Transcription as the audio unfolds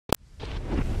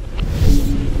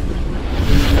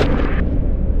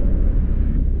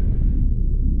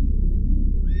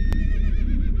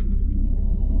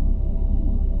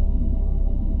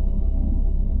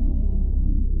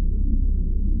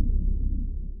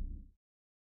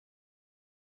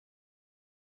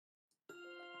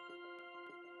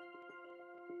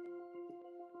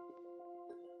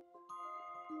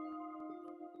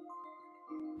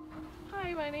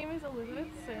my name is Elizabeth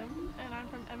Sim, and I'm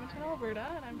from Edmonton, Alberta,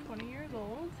 and I'm 20 years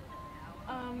old.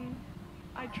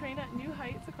 I train at New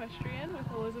Heights Equestrian with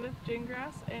Elizabeth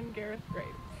Gingras and Gareth Graves.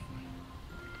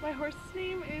 My horse's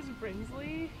name is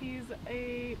Brinsley. He's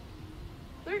a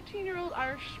 13-year-old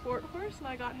Irish sport horse, and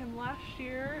I got him last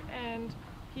year, and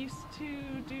he used to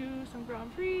do some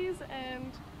Grand Prix,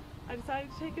 and I decided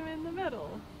to take him in the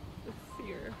medal this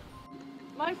year.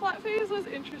 My flat phase was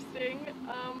interesting.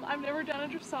 I've never done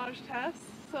a dressage test,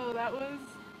 so that was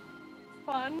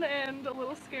fun and a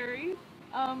little scary.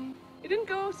 It didn't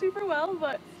go super well,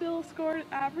 but still scored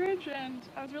average, and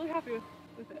I was really happy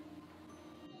with it.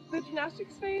 The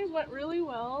gymnastics phase went really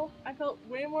well. I felt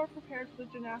way more prepared for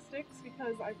the gymnastics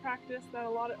because I practiced that a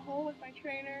lot at home with my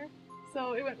trainer.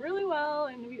 So it went really well,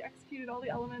 and we executed all the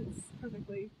elements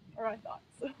perfectly, or I thought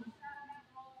so.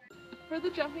 For the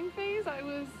jumping phase, I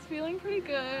was feeling pretty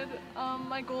good.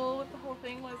 My goal with the whole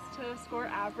thing was to score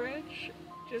average,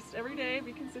 just every day,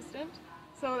 be consistent.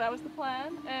 So that was the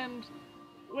plan, and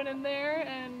went in there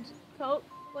and felt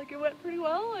like it went pretty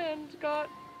well and got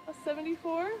a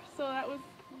 74, so that was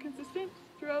consistent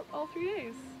throughout all 3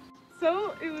 days.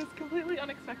 So it was completely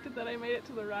unexpected that I made it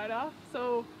to the ride-off,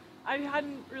 so I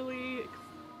hadn't really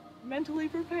mentally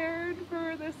prepared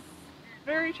for this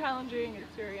very challenging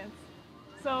experience.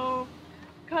 So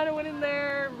kind of went in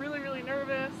there really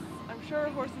nervous. I'm sure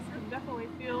horses can definitely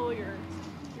feel your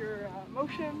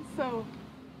emotions, so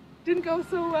didn't go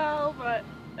so well, but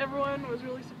everyone was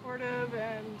really supportive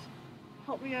and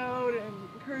helped me out and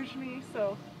encouraged me,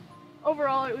 so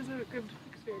overall it was a good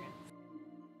experience.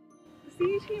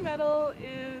 The CET medal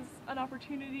is an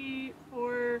opportunity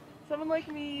for someone like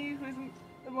me who isn't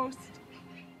the most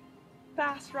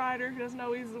fast rider, who doesn't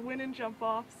always win in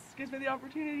jump-offs. Gives me the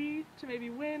opportunity to maybe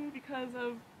win because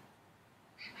of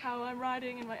how I'm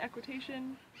riding and my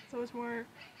equitation, so it's more,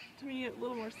 to me, a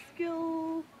little more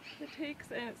skill it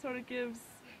takes, and it sort of gives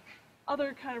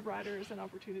other kind of riders an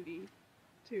opportunity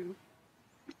to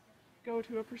go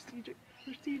to a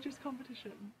prestigious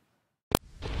competition.